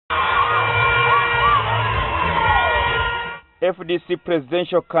FDC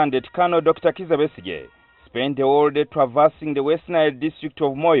Presidential candidate Col Dr Kizza Besigye spent the whole day traversing the West Nile district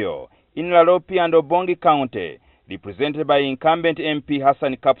of Moyo in Lalopi and Obongi County, represented by incumbent MP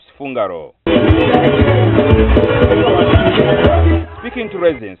Hassan Kaps Fungaro. Speaking to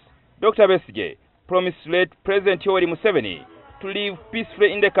residents, Dr Besigye promised to let President Yoweri Museveni to live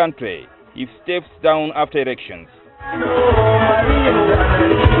peacefully in the country if steps down after elections.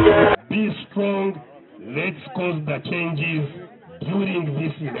 Be strong, let's cause the changes during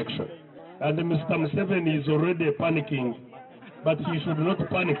this election. And Mr. Museveni is already panicking, but he should not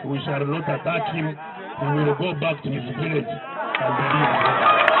panic. We shall not attack him. He will go back to his village and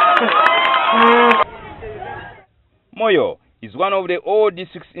live. Moyo is one of the old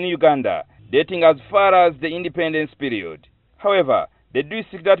districts in Uganda, dating as far as the independence period. However, the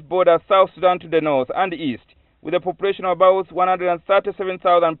district that borders South Sudan to the north and east, with a population of about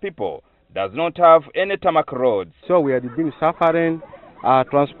 137,000 people, does not have any tarmac roads. So we have been suffering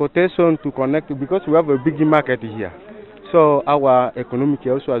transportation to connect, because we have a big market here. So our economic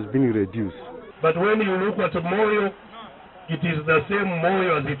also has been reduced. But when you look at Moyo, it is the same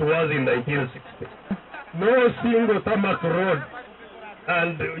Moyo as it was in 1960. No single tarmac road,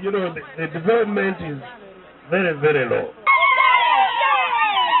 and the development is very, very low.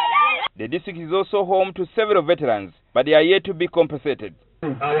 The district is also home to several veterans, but they are yet to be compensated.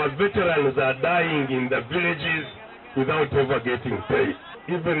 Our veterans are dying in the villages without ever getting paid.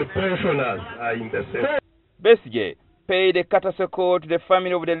 Even pensioners are in the same. Besigye paid a courtesy call to the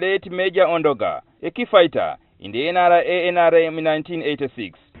family of the late Major Ondoga, a key fighter in the NRM in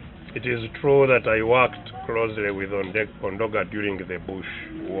 1986. It is true that I worked closely with Ondoga during the Bush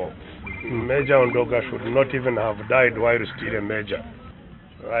War. Major Ondoga should not even have died while still a major.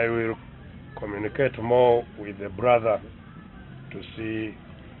 I will communicate more with the brother to see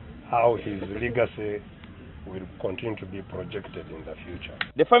how his legacy will continue to be projected in the future.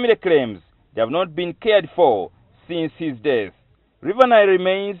 The family claims they have not been cared for since his death. River Nile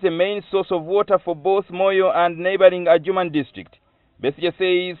remains the main source of water for both Moyo and neighboring Adjuman district. Besigye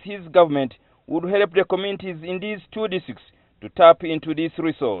says his government would help the communities in these two districts to tap into this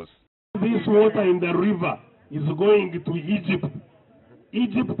resource. This water in the river is going to Egypt.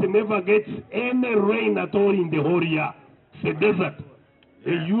 Egypt never gets any rain at all in the whole year. It's a desert.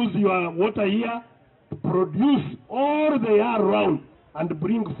 They use your water here to produce all the year round and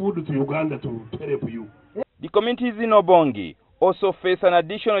bring food to Uganda to help you. The communities in Obongi also face an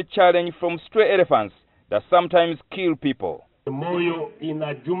additional challenge from stray elephants that sometimes kill people. Moyo, in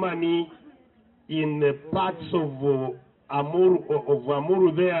Adjumani, in parts of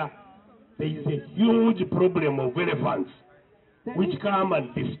Amuru there is a huge problem of elephants which come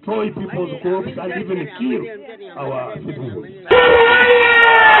and destroy people's crops and even kill our citizens.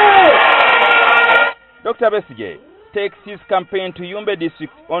 Dr Besigye takes his campaign to Yumbe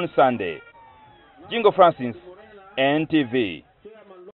district on Sunday. Jingo Francis, NTV.